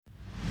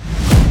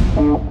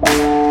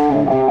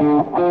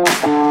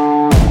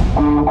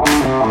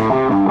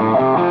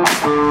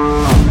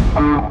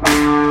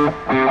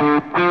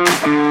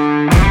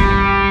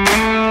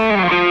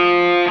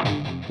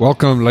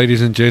Welcome,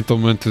 ladies and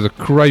gentlemen, to the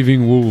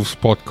Craving Wolves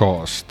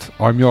podcast.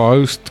 I'm your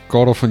host,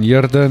 Karel van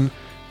Heerden,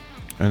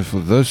 and for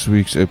this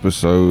week's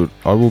episode,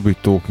 I will be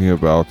talking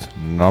about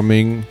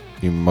numbing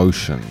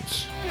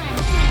emotions.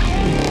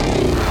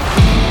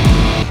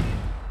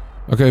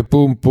 Okay,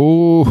 boom.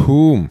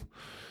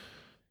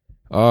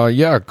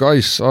 Yeah,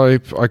 guys, I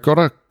got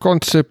a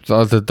concept the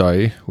other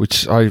day,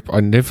 which I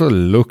never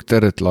looked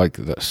at it like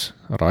this,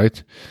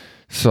 right?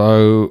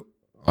 So,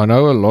 I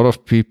know a lot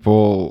of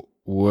people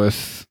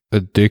with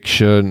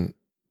addiction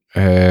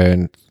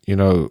and,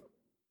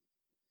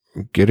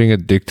 getting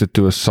addicted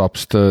to a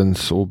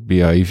substance or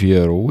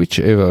behavior or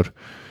whichever,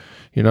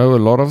 a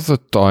lot of the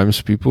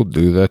times people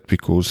do that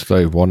because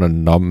they want to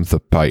numb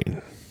the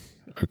pain,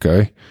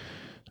 okay?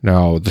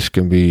 Now, this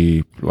can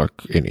be like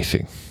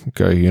anything,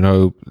 okay?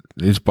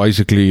 It's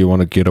basically you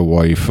want to get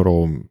away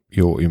from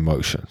your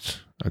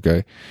emotions,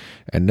 okay?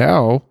 And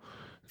now,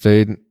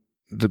 then,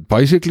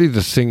 basically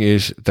the thing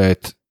is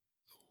that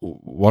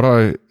what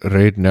I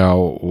read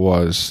now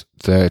was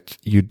that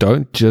you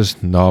don't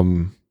just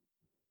numb,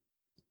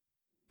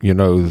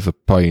 the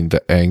pain,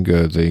 the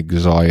anger, the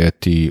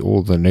anxiety,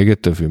 all the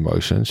negative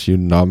emotions. You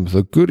numb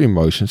the good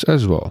emotions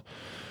as well.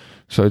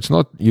 So it's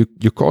not, you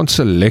can't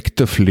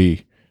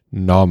selectively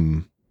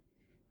numb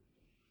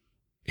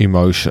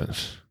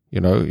emotions.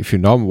 If you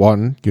numb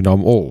one, you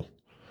numb all.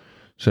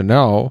 So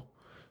now,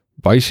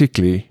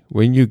 basically,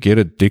 when you get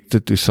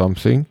addicted to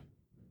something,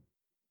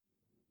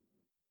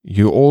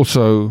 you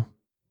also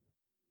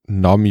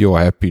numb your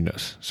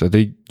happiness. So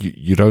that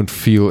you don't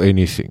feel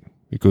anything,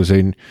 because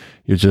then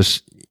you're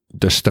just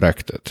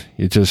distracted.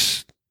 You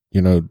just,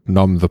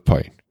 numb the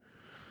pain.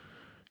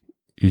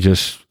 You're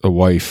just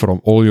away from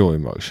all your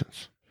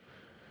emotions.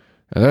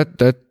 And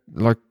that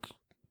like,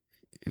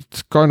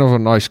 it's kind of a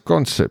nice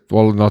concept.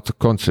 Well, not a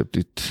concept.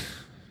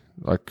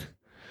 I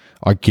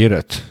get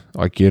it.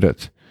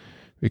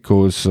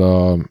 Because,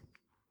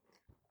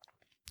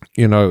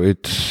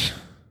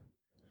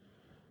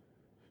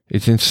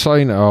 it's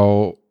insane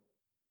how,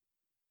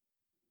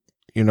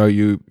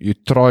 you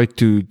try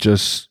to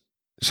just,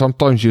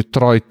 sometimes you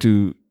try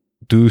to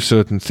do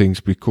certain things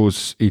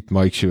because it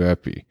makes you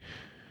happy.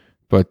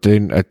 But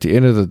then at the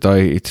end of the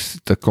day, it's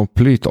the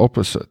complete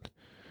opposite,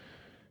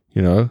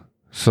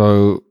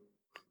 So,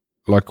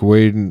 like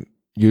when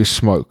you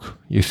smoke,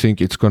 you think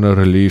it's going to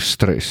relieve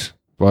stress,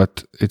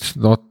 but it's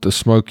not the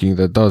smoking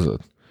that does it,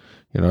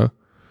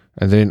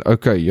 And then,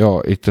 okay,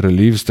 yeah, it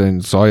relieves the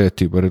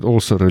anxiety, but it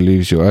also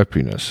relieves your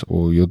happiness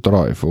or your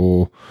drive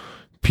or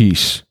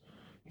peace,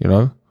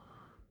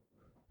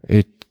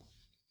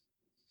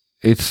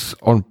 It's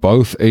on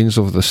both ends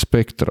of the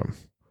spectrum,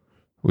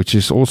 which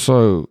is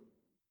also,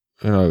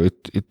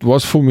 it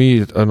was for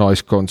me a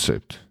nice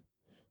concept,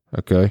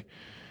 okay?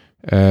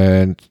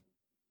 And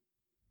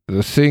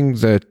the thing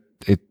that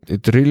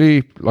it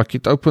really, like,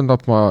 it opened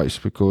up my eyes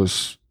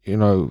because,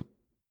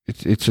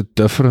 it's a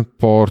different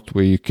part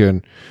where you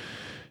can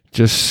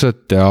just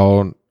sit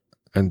down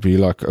and be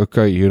like,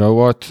 okay, you know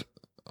what?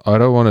 I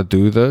don't want to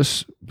do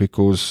this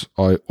because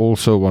I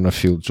also want to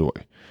feel joy.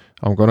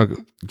 I'm going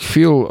to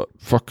feel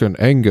fucking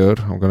anger.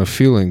 I'm going to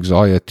feel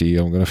anxiety.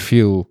 I'm going to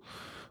feel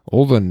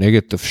all the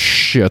negative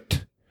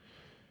shit.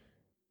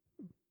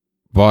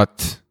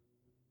 But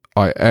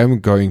I am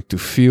going to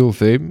feel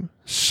them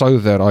so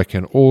that I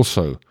can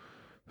also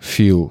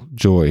feel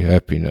joy,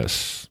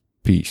 happiness,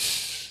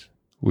 peace,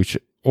 which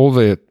all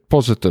the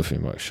positive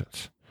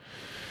emotions,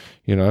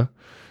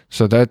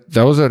 So that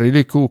was a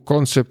really cool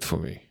concept for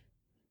me.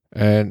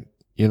 And,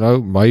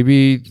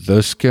 maybe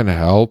this can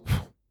help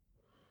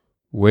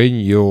when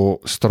you're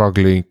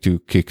struggling to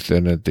kick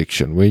an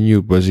addiction, when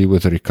you're busy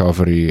with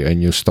recovery and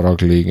you're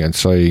struggling and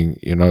saying,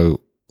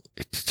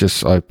 it's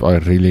just, I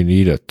really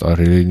need it. I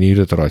really need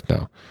it right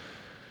now.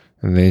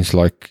 And then it's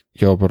like,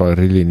 yeah, but I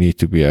really need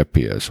to be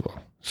happy as well.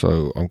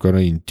 So I'm going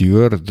to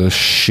endure this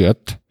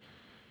shit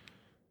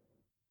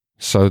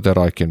so that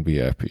I can be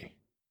happy.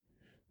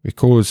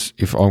 Because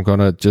if I'm going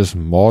to just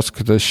mask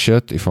this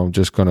shit, if I'm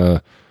just going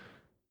to,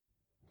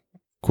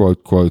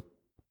 quote,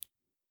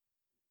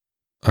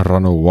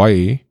 run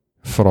away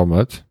from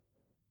it,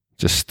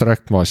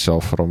 distract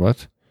myself from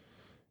it,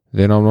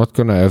 then I'm not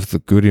going to have the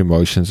good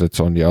emotions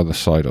that's on the other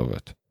side of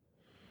it.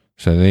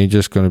 So then you're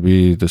just going to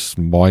be this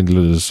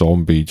mindless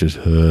zombie, just,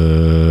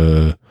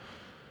 I'm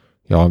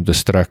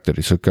distracted,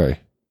 it's okay.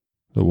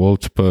 The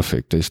world's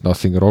perfect, there's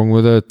nothing wrong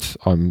with it,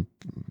 I'm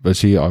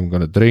busy, I'm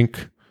going to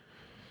drink,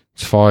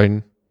 it's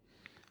fine.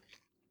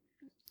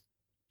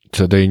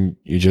 So then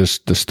you're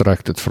just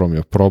distracted from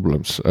your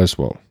problems as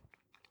well.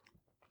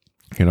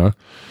 A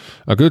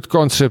good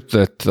concept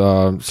that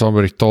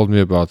somebody told me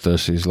about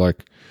this is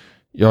like,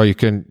 yeah, you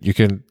can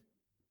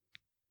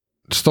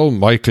still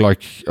make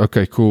like,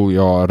 okay, cool,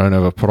 yeah, I don't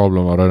have a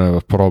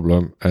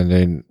problem. And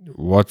then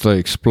what they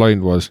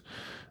explained was,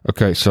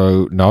 okay,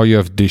 so now you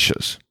have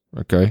dishes,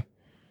 okay?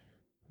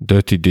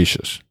 Dirty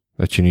dishes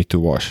that you need to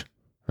wash,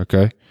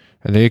 okay?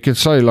 And then you can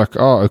say like,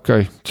 oh,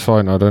 okay, it's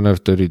fine. I don't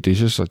have dirty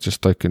dishes. I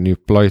just take a new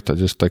plate.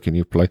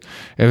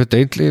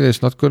 Evidently,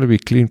 there's not going to be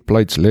clean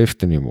plates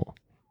left anymore.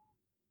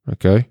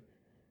 Okay.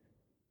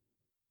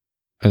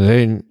 And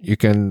then you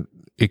can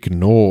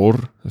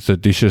ignore the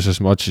dishes as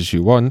much as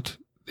you want.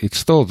 It's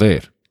still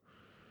there.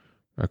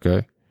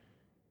 Okay.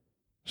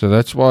 So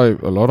that's why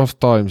a lot of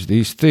times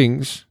these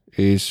things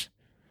is,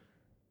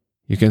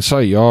 you can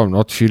say, yeah, I'm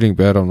not feeling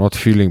bad.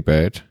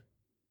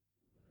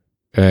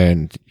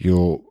 And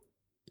you're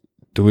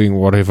doing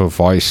whatever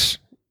vice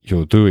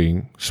you're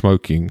doing,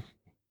 smoking.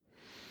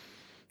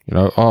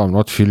 I'm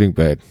not feeling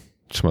bad,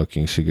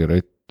 smoking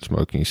cigarette,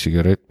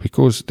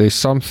 because there's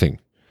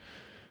something.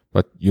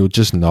 But you're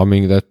just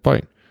numbing that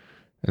pain.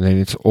 And then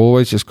it's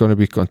always just going to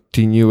be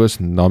continuous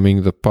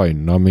numbing the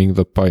pain.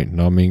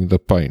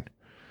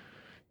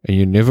 And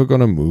you're never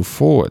going to move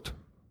forward.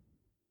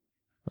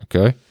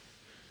 Okay?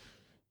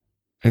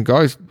 And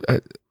guys,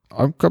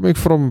 I'm coming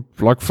from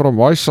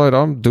my side,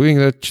 I'm doing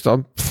that,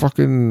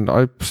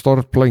 I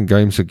started playing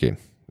games again.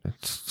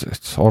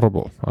 It's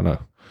horrible, I know.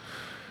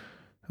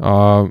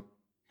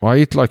 I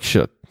eat like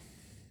shit.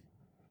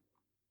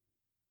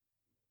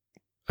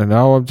 And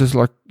now I'm just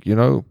like,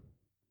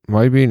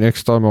 maybe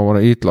next time I want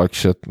to eat like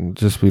shit and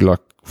just be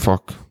like,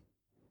 fuck,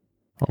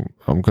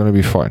 I'm going to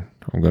be fine.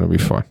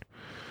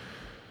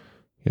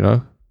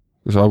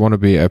 Because I want to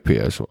be happy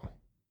as well.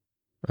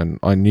 And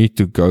I need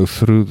to go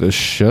through this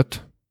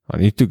shit. I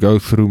need to go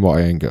through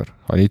my anger.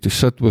 I need to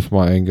sit with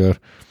my anger.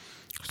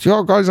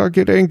 So, guys, I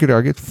get angry.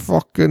 I get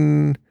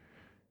fucking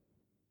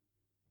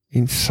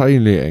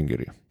insanely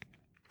angry.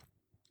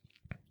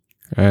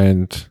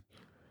 And,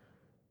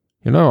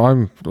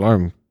 I'm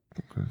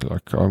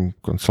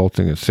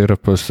consulting a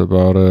therapist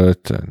about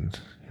it, and,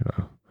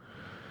 I'm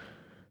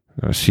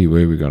going to see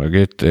where we're going to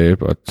get there,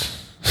 but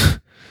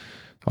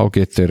I'll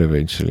get there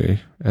eventually.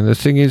 And the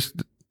thing is,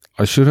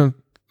 I shouldn't,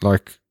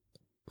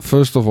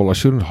 first of all, I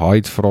shouldn't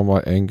hide from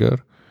my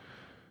anger.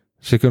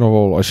 Second of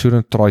all, I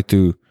shouldn't try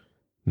to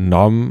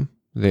numb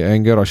the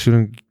anger. I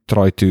shouldn't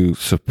try to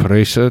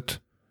suppress it.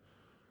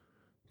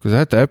 Because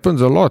that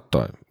happens a lot of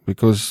time.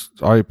 Because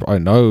I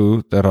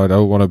know that I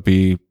don't want to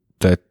be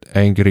that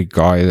angry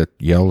guy that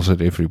yells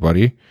at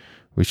everybody,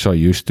 which I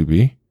used to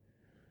be.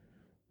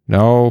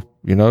 Now,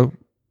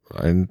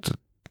 and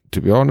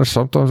to be honest,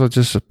 sometimes I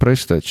just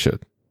suppress that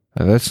shit.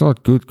 And that's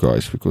not good,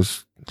 guys,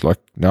 because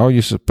now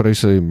you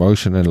suppress the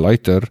emotion, and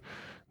later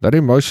that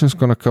emotion's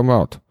going to come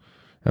out.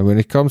 And when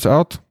it comes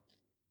out,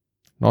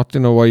 not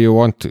in a way you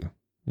want to,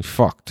 you're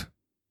fucked.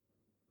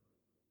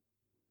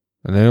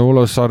 And then all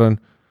of a sudden,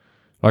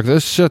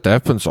 this shit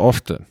happens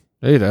often.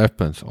 It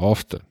happens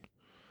often.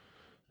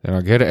 And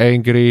I get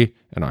angry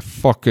and I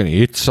fucking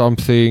hit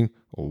something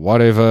or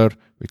whatever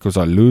because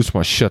I lose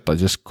my shit. I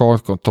just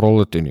can't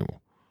control it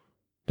anymore.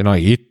 Then I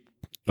hit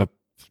a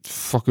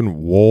fucking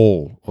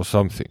wall or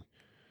something.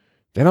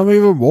 Then I'm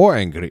even more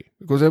angry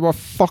because my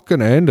fucking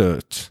hand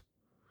hurts.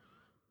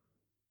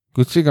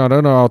 Good thing I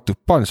don't know how to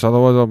punch,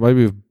 otherwise I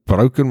maybe have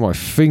broken my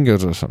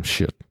fingers or some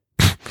shit.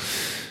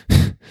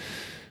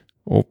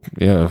 Oh,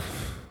 yeah,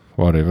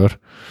 whatever.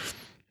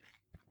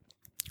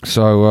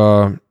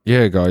 So,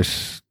 yeah,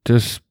 guys,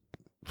 just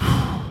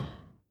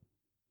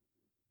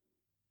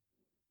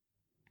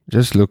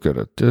look at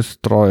it.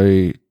 Just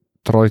try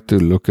to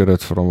look at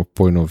it from a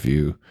point of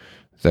view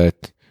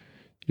that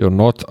you're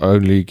not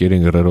only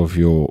getting rid of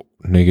your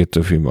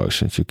negative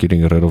emotions, you're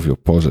getting rid of your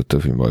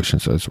positive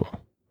emotions as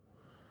well.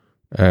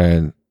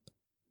 And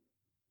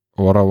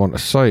what I want to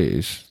say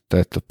is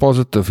that the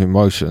positive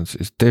emotions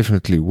is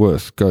definitely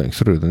worth going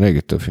through the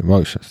negative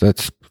emotions.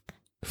 That's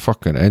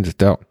fucking hands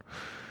down.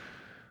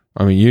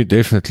 I mean, you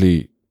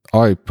definitely,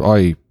 I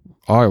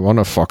want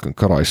to fucking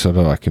cry so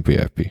that I can be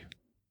happy.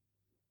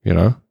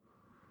 I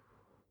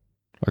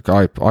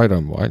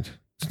don't mind.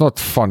 It's not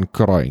fun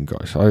crying,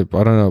 guys. I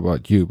don't know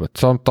about you, but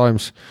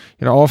sometimes,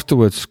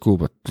 afterwards it's cool,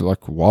 but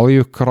while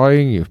you're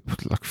crying, you're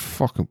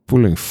fucking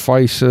pulling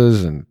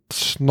faces and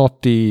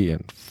snotty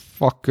and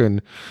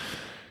fucking,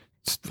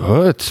 it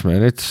hurts,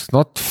 man. It's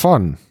not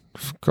fun.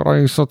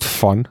 Crying is not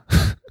fun.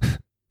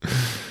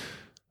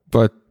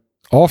 But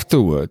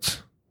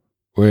afterwards,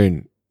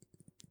 when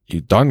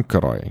you're done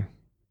crying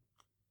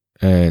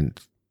and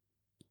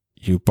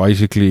you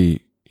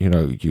basically,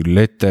 you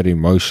let that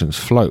emotions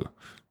flow.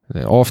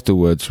 And then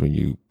afterwards, when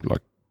you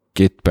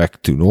get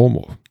back to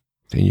normal,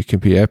 then you can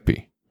be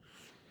happy.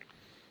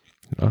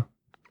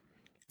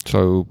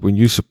 So when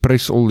you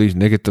suppress all these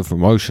negative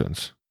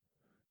emotions,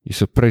 you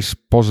suppress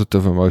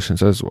positive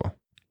emotions as well.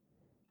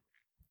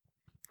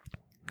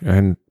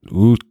 And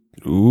who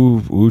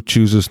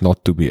chooses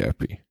not to be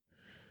happy?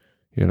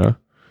 And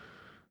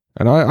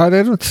I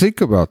didn't think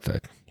about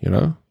that.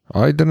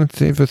 I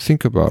didn't ever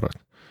think about it.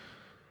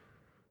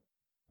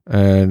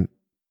 And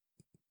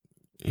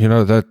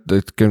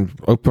that can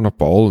open up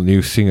a whole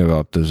new thing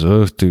about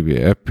deserve to be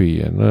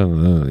happy, and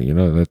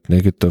that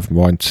negative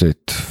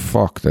mindset.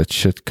 Fuck, that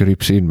shit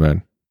creeps in,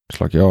 man.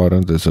 It's I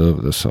don't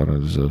deserve this, I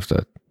don't deserve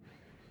that.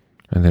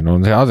 And then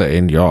on the other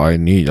end,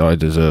 I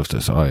deserve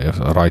this. I have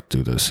a right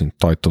to this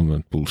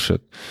entitlement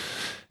bullshit.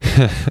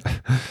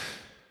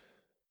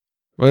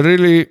 But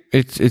really,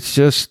 it's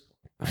just,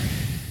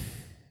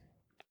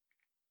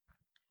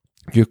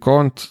 you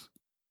can't.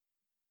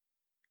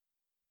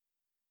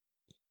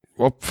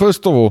 Well,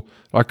 first of all,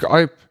 like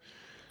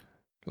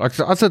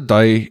the other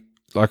day,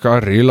 like I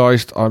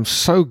realized I'm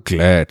so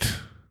glad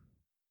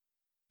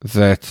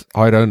that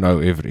I don't know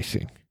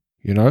everything.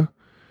 You know,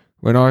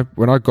 when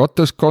I got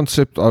this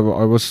concept, I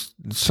was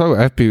so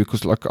happy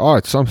because like,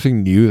 it's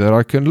something new that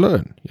I can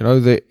learn. You know,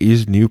 there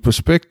is new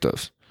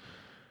perspectives.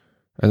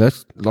 And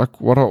that's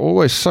like what I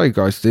always say,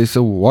 guys, there's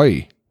a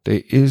way.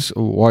 There is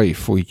a way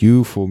for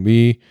you, for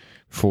me,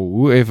 for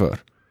whoever.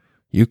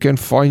 You can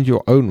find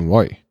your own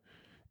way.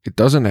 It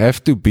doesn't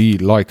have to be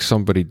like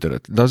somebody did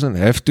it. It doesn't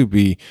have to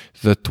be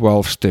the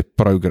 12-step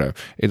program.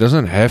 It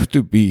doesn't have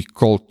to be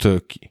cold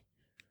turkey.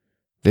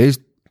 There's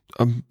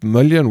a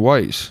million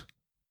ways.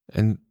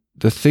 And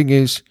the thing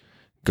is,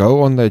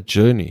 go on that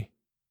journey.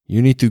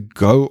 You need to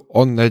go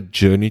on that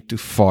journey to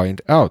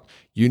find out.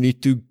 You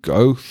need to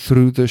go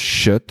through the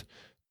shit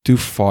to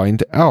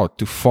find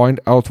out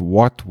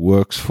what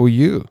works for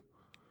you.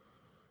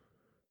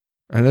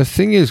 And the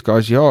thing is,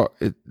 guys,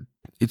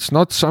 it's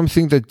not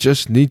something that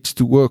just needs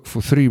to work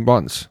for 3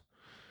 months.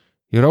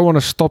 You don't want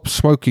to stop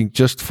smoking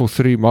just for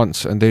 3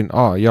 months and then,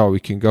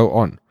 we can go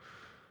on.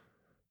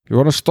 You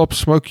want to stop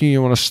smoking,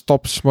 you want to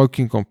stop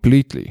smoking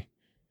completely.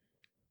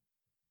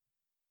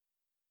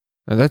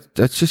 And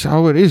that's just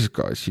how it is,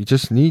 guys. You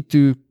just need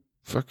to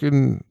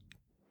fucking,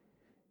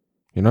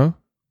 you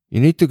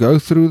need to go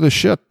through the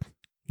shit.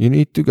 You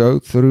need to go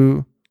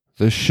through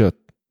the shit.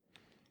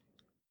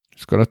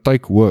 It's going to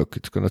take work.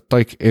 It's going to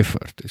take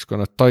effort. It's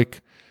going to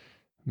take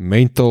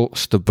mental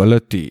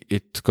stability.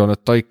 It's going to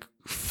take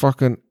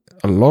fucking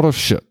a lot of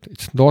shit.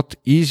 It's not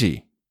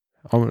easy.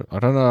 I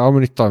don't know how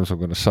many times I'm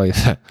going to say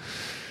that.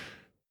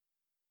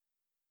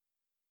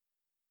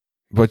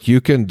 But you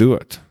can do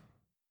it.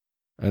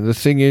 And the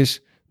thing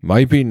is,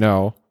 maybe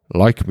now,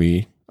 like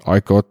me,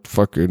 I got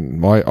fucking,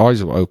 my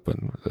eyes were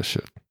open with this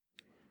shit.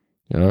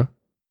 You know?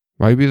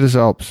 Maybe this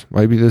helps.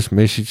 Maybe this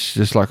message is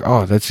just like,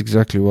 that's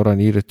exactly what I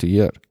needed to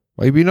hear.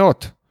 Maybe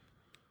not.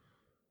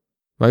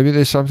 Maybe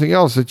there's something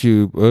else that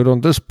you heard on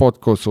this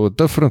podcast or a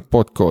different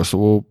podcast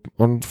or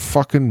on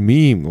fucking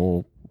meme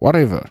or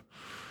whatever.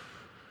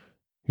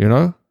 You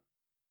know?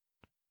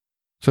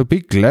 So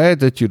be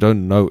glad that you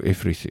don't know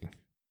everything.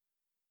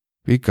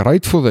 Be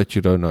grateful that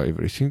you don't know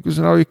everything because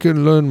now you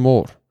can learn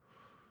more.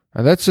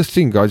 And that's the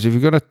thing, guys. If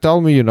you're going to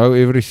tell me you know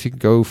everything,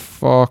 go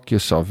fuck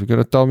yourself. If you're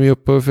going to tell me you're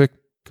perfect,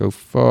 go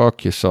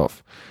fuck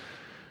yourself.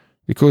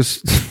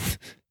 Because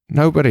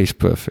nobody is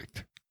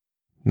perfect.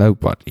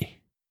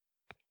 Nobody.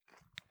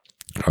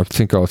 I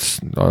think I'll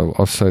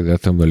say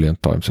that a million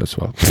times as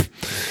well.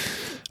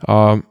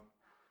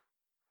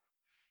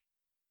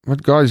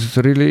 But guys, it's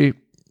really,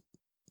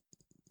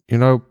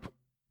 I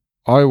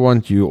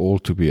want you all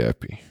to be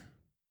happy.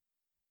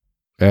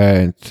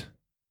 And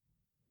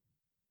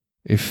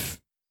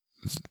if,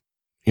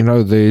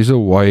 there is a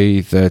way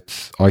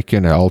that I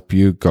can help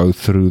you go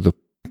through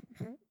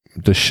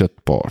the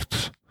shit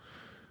parts,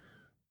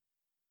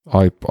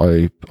 I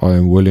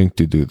am willing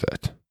to do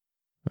that.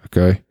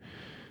 Okay?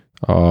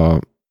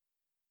 I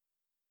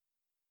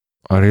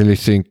really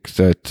think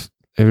that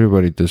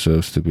everybody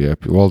deserves to be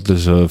happy. Well,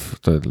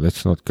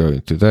 let's not go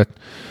into that.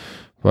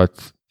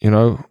 But,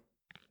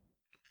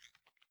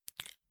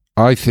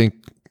 I think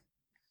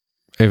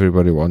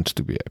everybody wants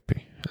to be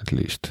happy, at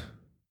least.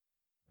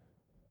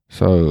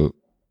 So,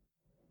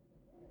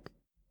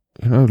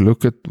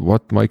 look at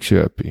what makes you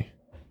happy.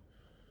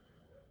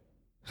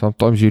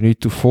 Sometimes you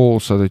need to fall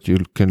so that you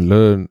can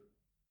learn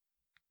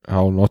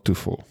how not to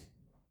fall.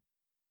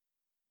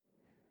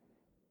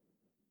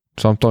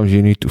 Sometimes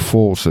you need to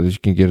fall so that you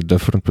can get a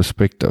different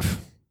perspective.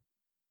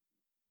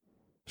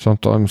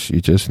 Sometimes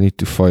you just need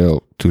to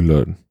fail to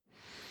learn.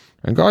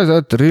 And guys,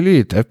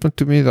 it happened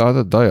to me the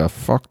other day. I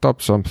fucked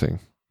up something.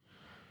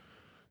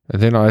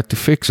 And then I had to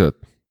fix it.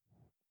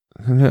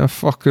 And then I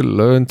fucking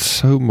learned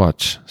so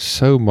much.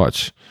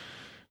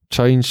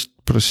 Changed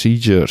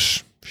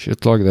procedures.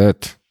 Shit like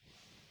that.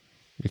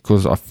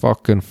 Because I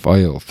fucking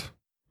failed.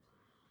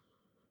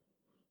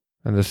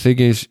 And the thing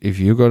is, if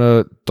you're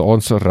gonna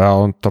dance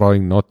around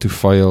trying not to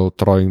fail,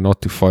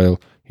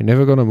 you're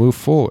never gonna move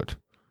forward.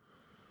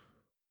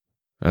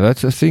 And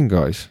that's the thing,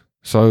 guys.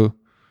 So,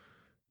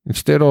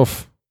 instead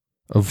of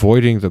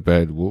avoiding the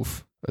bad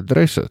wolf,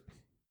 address it.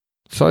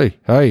 Say,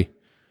 hey,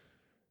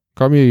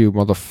 come here, you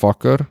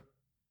motherfucker.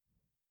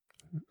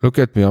 Look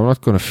at me, I'm not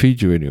gonna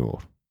feed you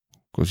anymore.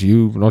 Because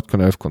you're not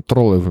gonna have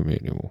control over me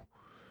anymore.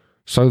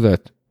 So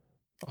that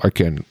I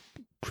can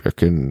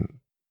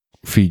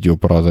feed your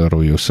brother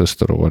or your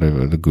sister or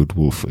whatever the good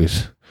wolf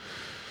is.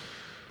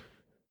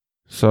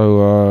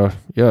 So,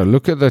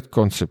 look at that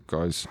concept,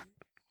 guys.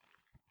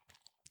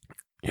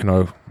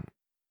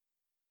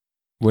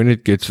 When you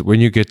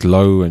get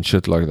low and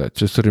shit like that,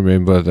 just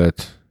remember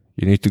that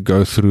you need to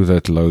go through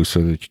that low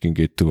so that you can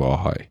get to a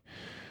high.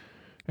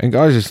 And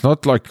guys, it's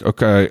not like,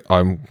 okay,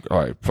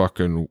 I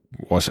fucking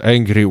was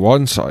angry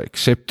once, I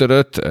accepted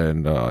it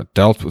and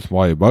dealt with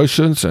my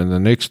emotions, and the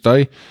next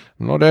day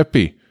I'm not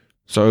happy.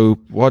 So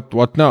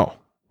what now?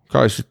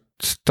 Guys,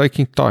 it's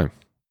taking time.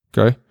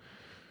 Okay?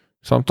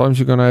 Sometimes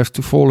you're gonna have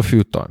to fall a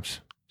few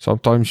times.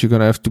 Sometimes you're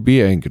gonna have to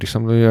be angry.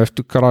 Sometimes you have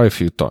to cry a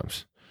few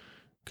times.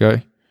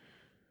 Okay?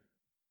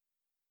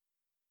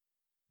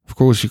 Of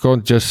course, you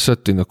can't just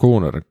sit in the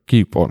corner and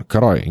keep on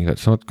crying.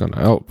 That's not gonna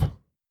help.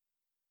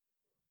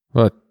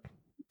 But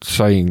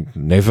saying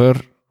never,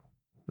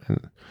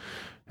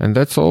 and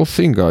that's the whole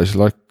thing, guys.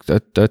 Like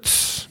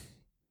that's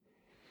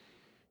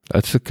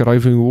the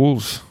craving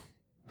wolves.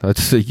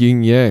 That's the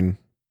yin yang.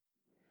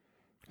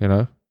 You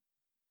know,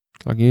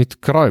 like you need to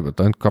cry, but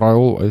don't cry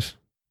always.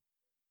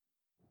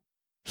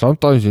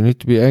 Sometimes you need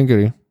to be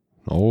angry,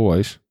 not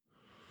always.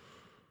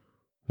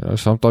 You know,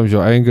 sometimes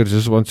your anger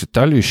just wants to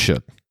tell you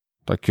shit.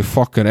 Like you're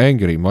fucking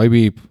angry.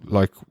 Maybe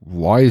like,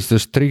 why is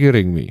this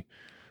triggering me?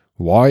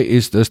 Why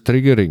is this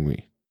triggering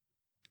me?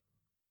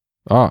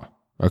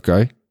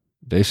 Okay.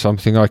 There's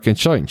something I can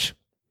change.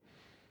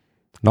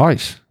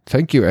 Nice.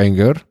 Thank you,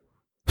 anger.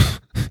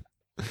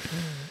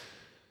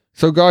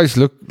 So guys,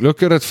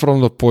 look at it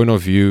from the point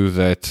of view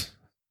that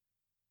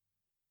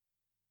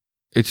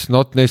it's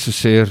not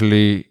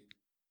necessarily,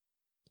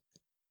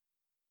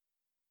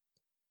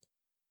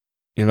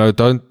 you know,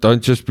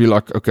 don't just be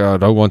like, okay, I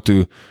don't want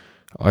to,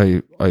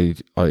 I'm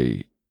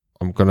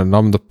gonna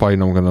numb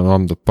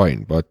the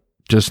pain, but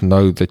just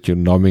know that you're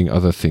numbing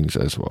other things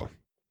as well.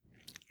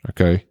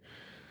 Okay?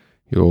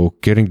 You're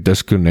getting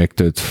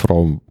disconnected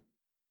from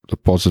the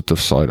positive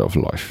side of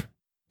life.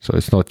 So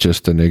it's not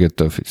just the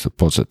negative, it's the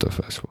positive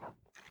as well.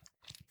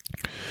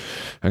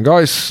 And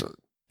guys,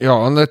 yeah,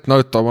 on that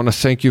note, I want to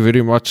thank you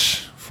very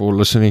much for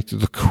listening to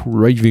the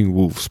Craving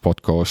Wolves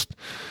podcast.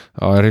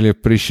 I really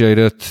appreciate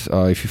it.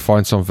 If you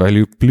find some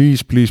value,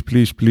 please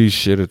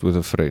share it with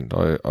a friend.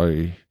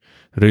 I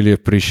really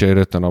appreciate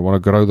it, and I want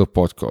to grow the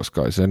podcast,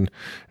 guys. And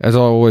as I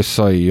always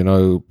say, you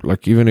know,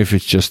 like even if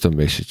it's just a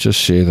message, just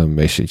share the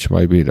message.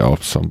 Maybe it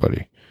helps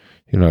somebody,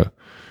 you know,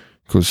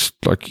 because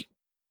like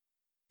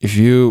if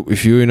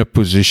you're in a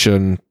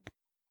position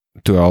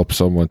to help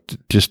someone,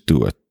 just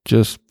do it.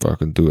 Just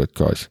fucking do it,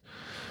 guys.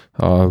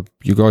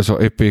 You guys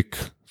are epic.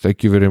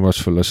 Thank you very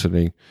much for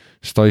listening.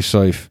 Stay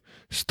safe,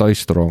 stay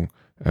strong,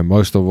 and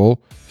most of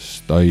all,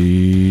 stay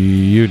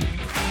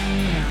unique.